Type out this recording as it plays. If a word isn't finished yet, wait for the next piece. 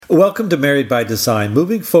Welcome to Married by Design,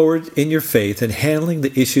 moving forward in your faith and handling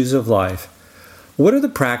the issues of life. What are the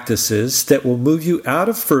practices that will move you out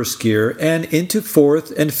of first gear and into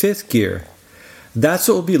fourth and fifth gear? That's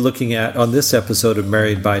what we'll be looking at on this episode of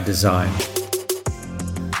Married by Design.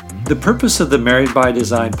 The purpose of the Married by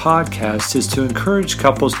Design podcast is to encourage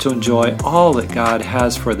couples to enjoy all that God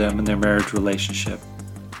has for them in their marriage relationship.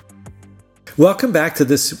 Welcome back to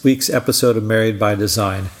this week's episode of Married by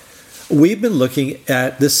Design. We've been looking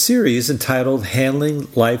at this series entitled Handling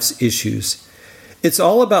Life's Issues. It's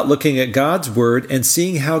all about looking at God's Word and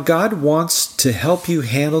seeing how God wants to help you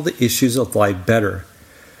handle the issues of life better.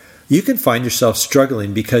 You can find yourself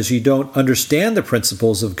struggling because you don't understand the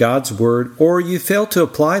principles of God's Word or you fail to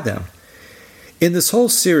apply them. In this whole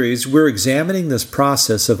series, we're examining this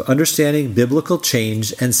process of understanding biblical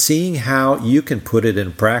change and seeing how you can put it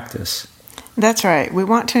in practice. That's right. We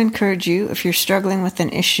want to encourage you, if you're struggling with an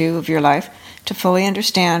issue of your life, to fully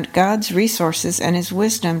understand God's resources and His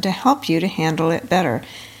wisdom to help you to handle it better.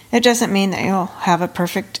 It doesn't mean that you'll have a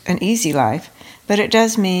perfect and easy life, but it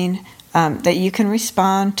does mean that you can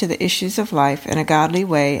respond to the issues of life in a godly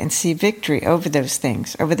way and see victory over those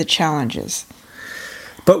things, over the challenges.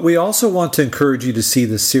 But we also want to encourage you to see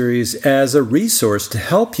this series as a resource to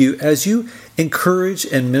help you as you encourage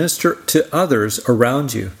and minister to others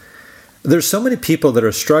around you. There's so many people that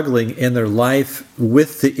are struggling in their life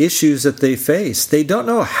with the issues that they face. They don't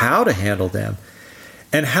know how to handle them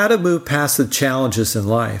and how to move past the challenges in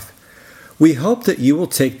life. We hope that you will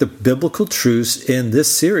take the biblical truths in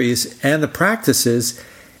this series and the practices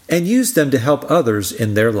and use them to help others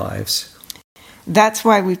in their lives. That's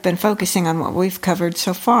why we've been focusing on what we've covered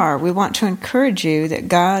so far. We want to encourage you that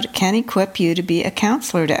God can equip you to be a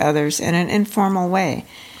counselor to others in an informal way,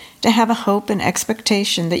 to have a hope and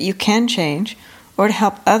expectation that you can change, or to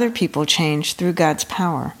help other people change through God's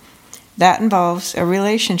power. That involves a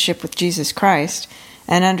relationship with Jesus Christ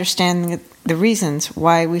and understanding the reasons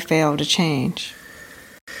why we fail to change.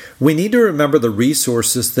 We need to remember the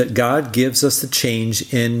resources that God gives us to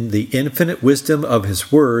change in the infinite wisdom of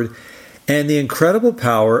His Word and the incredible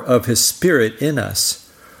power of His Spirit in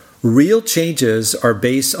us. Real changes are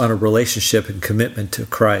based on a relationship and commitment to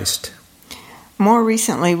Christ. More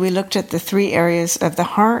recently, we looked at the three areas of the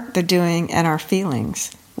heart, the doing, and our feelings.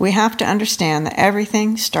 We have to understand that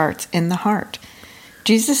everything starts in the heart.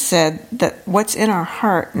 Jesus said that what's in our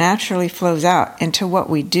heart naturally flows out into what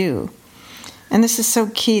we do. And this is so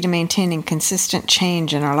key to maintaining consistent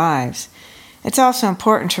change in our lives. It's also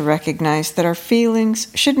important to recognize that our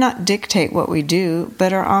feelings should not dictate what we do,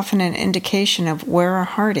 but are often an indication of where our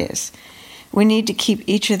heart is. We need to keep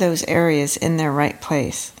each of those areas in their right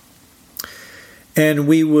place. And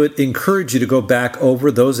we would encourage you to go back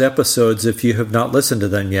over those episodes if you have not listened to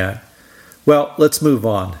them yet. Well, let's move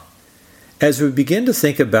on. As we begin to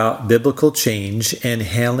think about biblical change and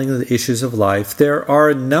handling the issues of life, there are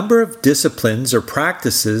a number of disciplines or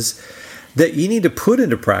practices that you need to put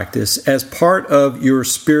into practice as part of your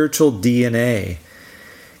spiritual DNA.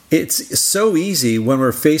 It's so easy when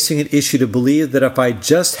we're facing an issue to believe that if I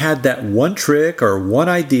just had that one trick or one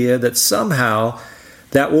idea that somehow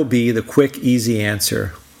that will be the quick, easy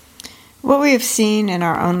answer. What we have seen in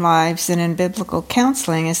our own lives and in biblical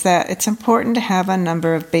counseling is that it's important to have a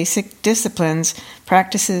number of basic disciplines,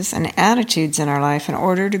 practices, and attitudes in our life in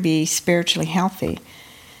order to be spiritually healthy.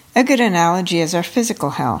 A good analogy is our physical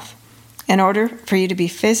health. In order for you to be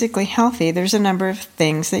physically healthy, there's a number of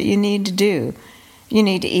things that you need to do. You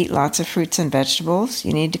need to eat lots of fruits and vegetables.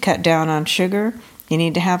 You need to cut down on sugar. You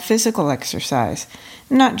need to have physical exercise.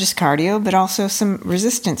 Not just cardio, but also some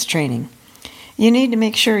resistance training. You need to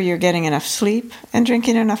make sure you're getting enough sleep and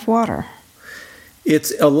drinking enough water.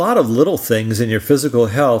 It's a lot of little things in your physical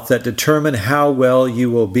health that determine how well you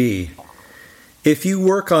will be. If you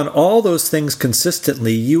work on all those things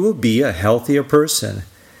consistently, you will be a healthier person,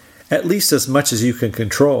 at least as much as you can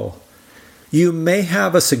control. You may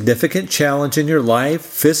have a significant challenge in your life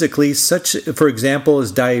physically, such, for example,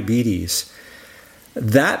 as diabetes.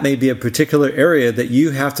 That may be a particular area that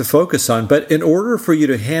you have to focus on, but in order for you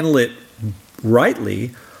to handle it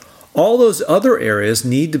rightly, all those other areas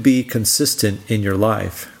need to be consistent in your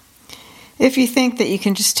life. If you think that you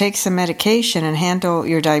can just take some medication and handle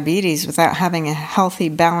your diabetes without having a healthy,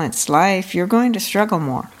 balanced life, you're going to struggle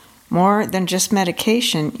more. More than just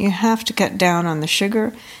medication, you have to cut down on the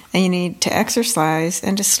sugar, and you need to exercise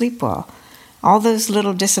and to sleep well. All those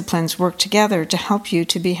little disciplines work together to help you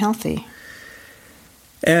to be healthy.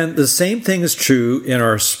 And the same thing is true in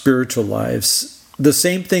our spiritual lives. The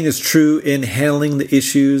same thing is true in handling the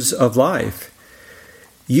issues of life.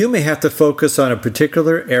 You may have to focus on a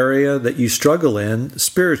particular area that you struggle in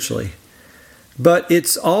spiritually. But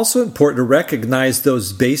it's also important to recognize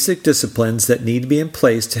those basic disciplines that need to be in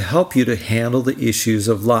place to help you to handle the issues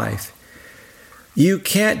of life. You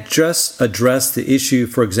can't just address the issue,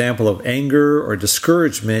 for example, of anger or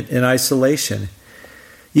discouragement in isolation.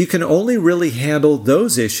 You can only really handle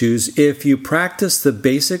those issues if you practice the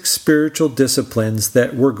basic spiritual disciplines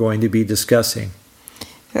that we're going to be discussing.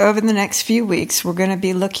 Over the next few weeks, we're going to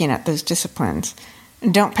be looking at those disciplines.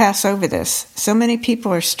 Don't pass over this. So many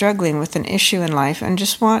people are struggling with an issue in life and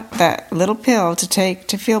just want that little pill to take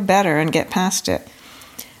to feel better and get past it.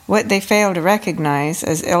 What they fail to recognize,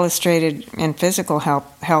 as illustrated in physical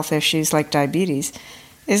health issues like diabetes,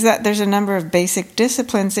 is that there's a number of basic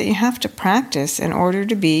disciplines that you have to practice in order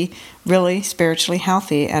to be really spiritually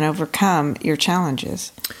healthy and overcome your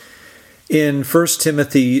challenges. In 1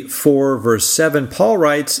 Timothy 4, verse 7, Paul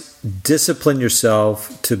writes, "Discipline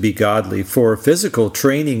yourself to be godly, for physical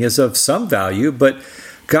training is of some value, but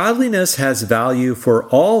godliness has value for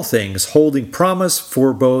all things, holding promise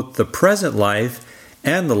for both the present life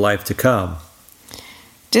and the life to come."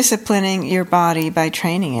 Disciplining your body by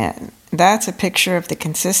training it. That's a picture of the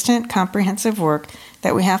consistent, comprehensive work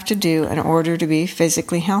that we have to do in order to be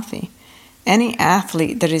physically healthy. Any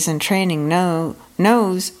athlete that is in training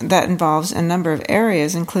knows that involves a number of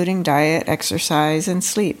areas, including diet, exercise, and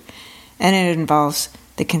sleep, and it involves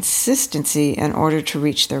the consistency in order to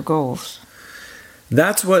reach their goals.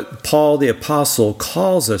 That's what Paul the Apostle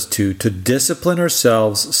calls us to discipline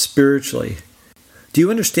ourselves spiritually. Do you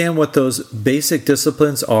understand what those basic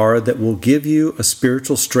disciplines are that will give you a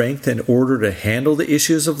spiritual strength in order to handle the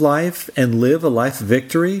issues of life and live a life of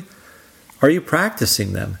victory? Are you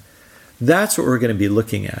practicing them? That's what we're going to be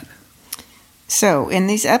looking at. So, in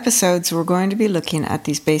these episodes, we're going to be looking at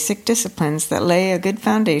these basic disciplines that lay a good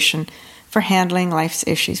foundation for handling life's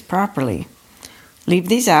issues properly. Leave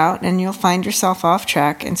these out, and you'll find yourself off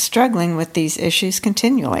track and struggling with these issues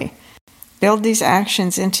continually. Build these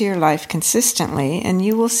actions into your life consistently, and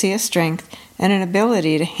you will see a strength and an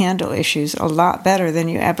ability to handle issues a lot better than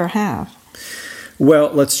you ever have.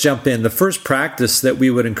 Well, let's jump in. The first practice that we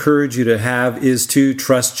would encourage you to have is to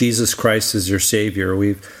trust Jesus Christ as your Savior.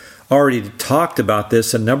 We've already talked about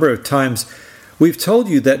this a number of times. We've told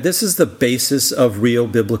you that this is the basis of real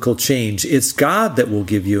biblical change. It's God that will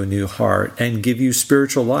give you a new heart and give you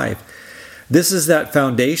spiritual life. This is that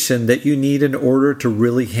foundation that you need in order to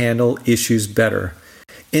really handle issues better.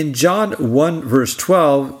 In John 1, verse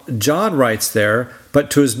 12, John writes there, "But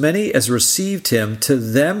to as many as received him, to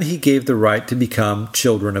them he gave the right to become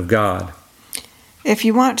children of God." If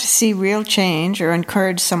you want to see real change or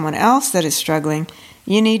encourage someone else that is struggling,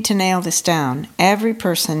 you need to nail this down. Every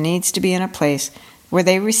person needs to be in a place where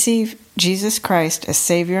they receive Jesus Christ as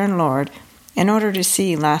Savior and Lord in order to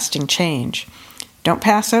see lasting change. Don't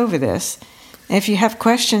pass over this. If you have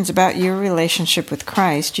questions about your relationship with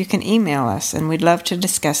Christ, you can email us, and we'd love to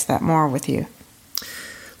discuss that more with you.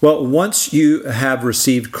 Well, once you have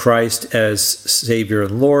received Christ as Savior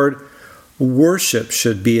and Lord, worship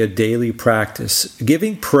should be a daily practice.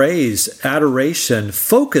 Giving praise, adoration,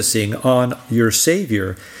 focusing on your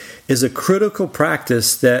Savior is a critical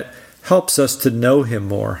practice that helps us to know Him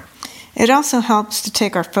more. It also helps to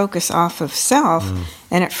take our focus off of self,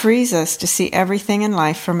 and it frees us to see everything in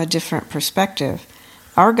life from a different perspective.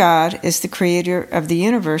 Our God is the creator of the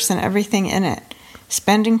universe and everything in it.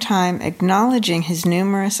 Spending time acknowledging His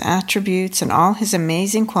numerous attributes and all His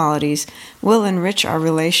amazing qualities will enrich our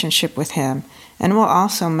relationship with Him, and will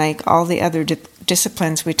also make all the other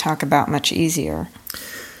disciplines we talk about much easier.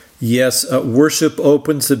 Yes, worship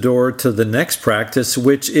opens the door to the next practice,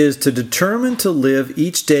 which is to determine to live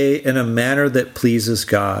each day in a manner that pleases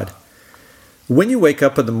God. When you wake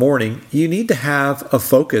up in the morning, you need to have a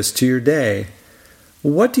focus to your day.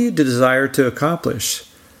 What do you desire to accomplish?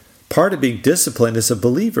 Part of being disciplined as a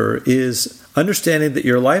believer is understanding that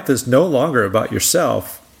your life is no longer about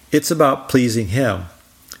yourself. It's about pleasing Him.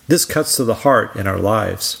 This cuts to the heart in our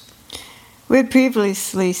lives. We had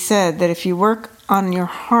previously said that if you work on your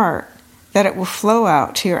heart, that it will flow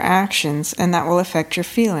out to your actions, and that will affect your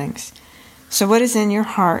feelings. So what is in your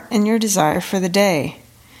heart and your desire for the day?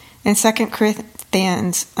 In 2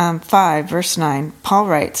 Corinthians 5, verse 9, Paul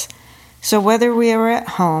writes, "So whether we are at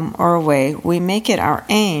home or away, we make it our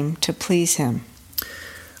aim to please Him."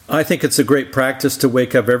 I think it's a great practice to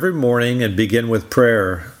wake up every morning and begin with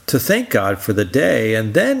prayer, to thank God for the day,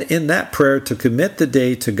 and then in that prayer to commit the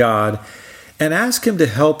day to God and ask Him to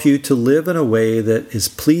help you to live in a way that is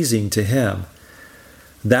pleasing to Him.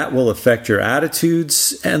 That will affect your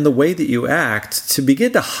attitudes and the way that you act to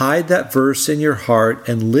begin to hide that verse in your heart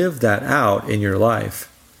and live that out in your life.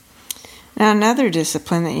 Now, another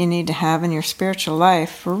discipline that you need to have in your spiritual life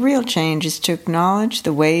for real change is to acknowledge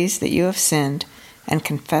the ways that you have sinned and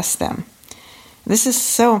confess them. This is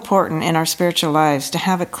so important in our spiritual lives, to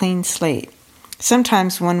have a clean slate.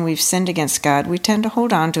 Sometimes when we've sinned against God, we tend to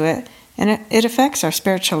hold on to it, and it affects our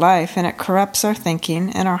spiritual life, and it corrupts our thinking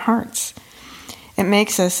and our hearts. It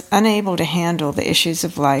makes us unable to handle the issues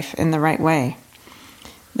of life in the right way.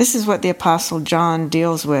 This is what the Apostle John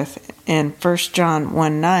deals with in 1 John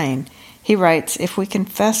 1:9. He writes, "If we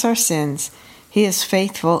confess our sins, He is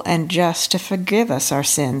faithful and just to forgive us our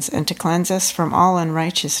sins and to cleanse us from all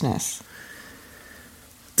unrighteousness."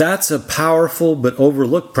 That's a powerful but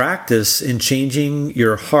overlooked practice in changing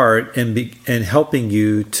your heart and helping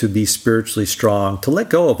you to be spiritually strong, to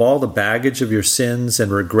let go of all the baggage of your sins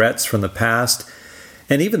and regrets from the past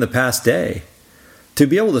and even the past day. To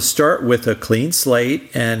be able to start with a clean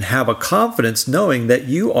slate and have a confidence knowing that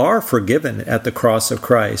you are forgiven at the cross of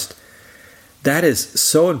Christ. That is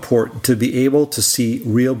so important, to be able to see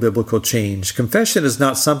real biblical change. Confession is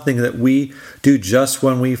not something that we do just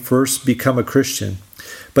when we first become a Christian,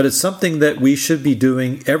 but it's something that we should be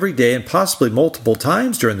doing every day and possibly multiple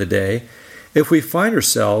times during the day if we find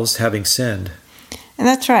ourselves having sinned. And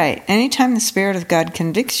that's right. Anytime the Spirit of God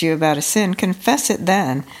convicts you about a sin, confess it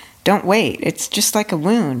then. Don't wait. It's just like a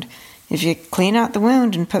wound. If you clean out the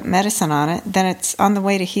wound and put medicine on it, then it's on the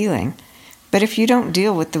way to healing. But if you don't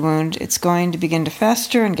deal with the wound, it's going to begin to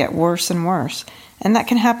fester and get worse and worse. And that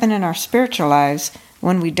can happen in our spiritual lives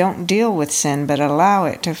when we don't deal with sin but allow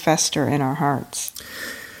it to fester in our hearts.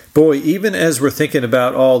 Boy, even as we're thinking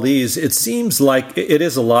about all these, it seems like it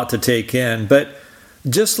is a lot to take in. But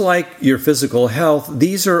just like your physical health,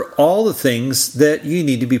 these are all the things that you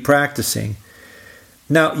need to be practicing.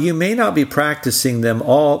 Now, you may not be practicing them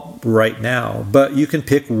all right now, but you can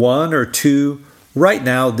pick one or two right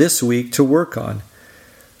now this week to work on.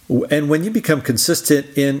 And when you become consistent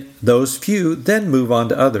in those few, then move on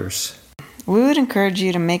to others. We would encourage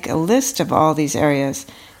you to make a list of all these areas.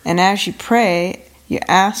 And as you pray, you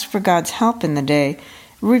ask for God's help in the day.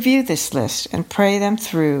 Review this list and pray them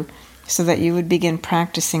through so that you would begin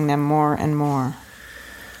practicing them more and more.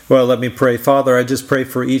 Well, let me pray. Father, I just pray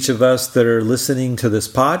for each of us that are listening to this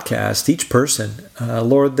podcast, each person.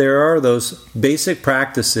 Lord, there are those basic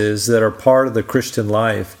practices that are part of the Christian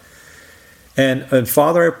life. And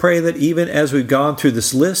Father, I pray that even as we've gone through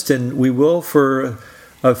this list, and we will for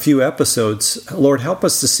a few episodes, Lord, help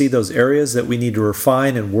us to see those areas that we need to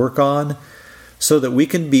refine and work on so that we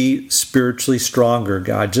can be spiritually stronger,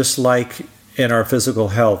 God, just like in our physical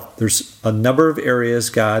health. There's a number of areas,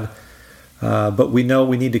 God, but we know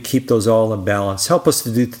we need to keep those all in balance. Help us to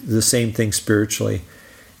do the same thing spiritually.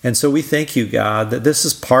 And so we thank you, God, that this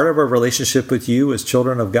is part of our relationship with you as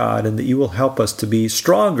children of God, and that you will help us to be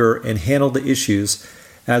stronger and handle the issues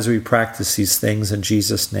as we practice these things in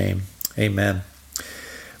Jesus' name. Amen.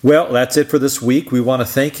 Well, that's it for this week. We want to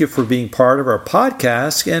thank you for being part of our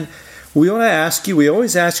podcast, and we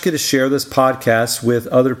always ask you to share this podcast with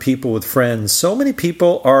other people, with friends. So many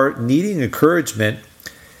people are needing encouragement,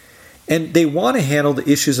 and they want to handle the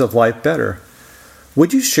issues of life better.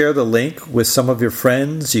 Would you share the link with some of your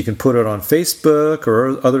friends? You can put it on Facebook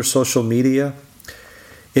or other social media.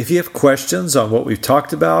 If you have questions on what we've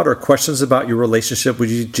talked about or questions about your relationship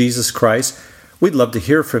with Jesus Christ, we'd love to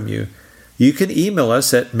hear from you. You can email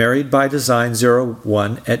us at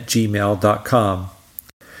marriedbydesign01@gmail.com.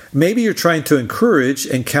 Maybe you're trying to encourage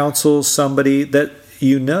and counsel somebody that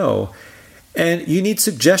you know, and you need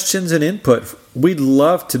suggestions and input. We'd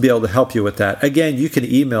love to be able to help you with that. Again, you can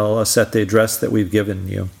email us at the address that we've given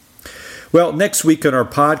you. Well, next week on our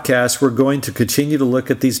podcast, we're going to continue to look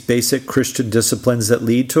at these basic Christian disciplines that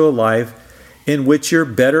lead to a life in which you're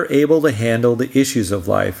better able to handle the issues of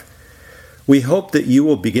life. We hope that you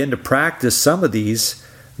will begin to practice some of these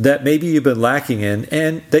that maybe you've been lacking in,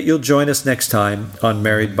 and that you'll join us next time on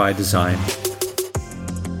Married by Design.